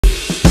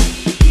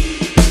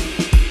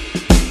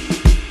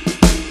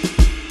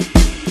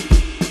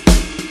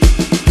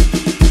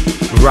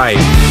bright.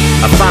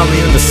 I finally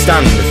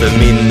understand the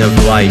meaning of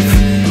life.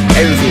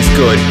 Everything's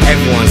good,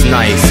 everyone's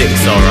nice,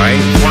 it's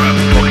alright.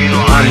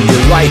 I'm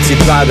delighted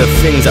by the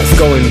things that's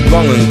going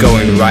wrong and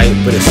going right,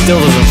 but it still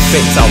doesn't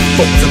fix how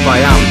fucked up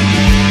I am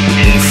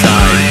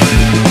inside.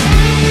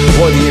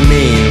 What do you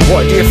mean?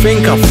 What do you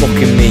think I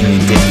fucking mean, you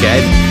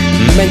dickhead?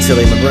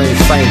 Mentally my brain's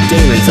fighting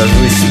demons as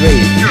we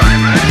speak,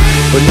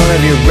 but none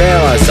of you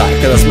realise that,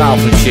 cause I smile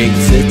from cheek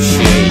to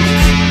cheek.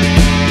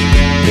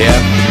 Yeah,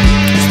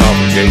 I smile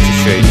from cheek to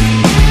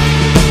cheek.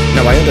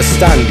 Now I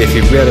understand if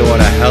you really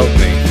want to help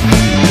me.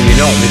 You're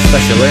not this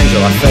special angel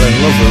I fell in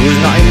love with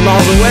who's not even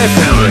miles away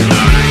from me.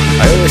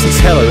 I always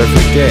tell her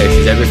every day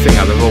she's everything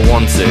I've ever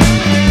wanted.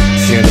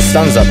 She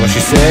understands that, but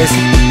she says,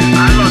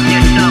 I love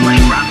you so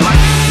like rock.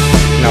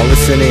 now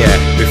listen here,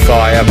 before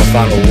I have a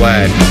final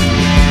word.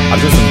 I've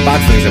done some bad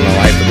things in my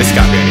life, but this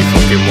can't be any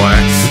fucking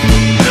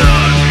worse.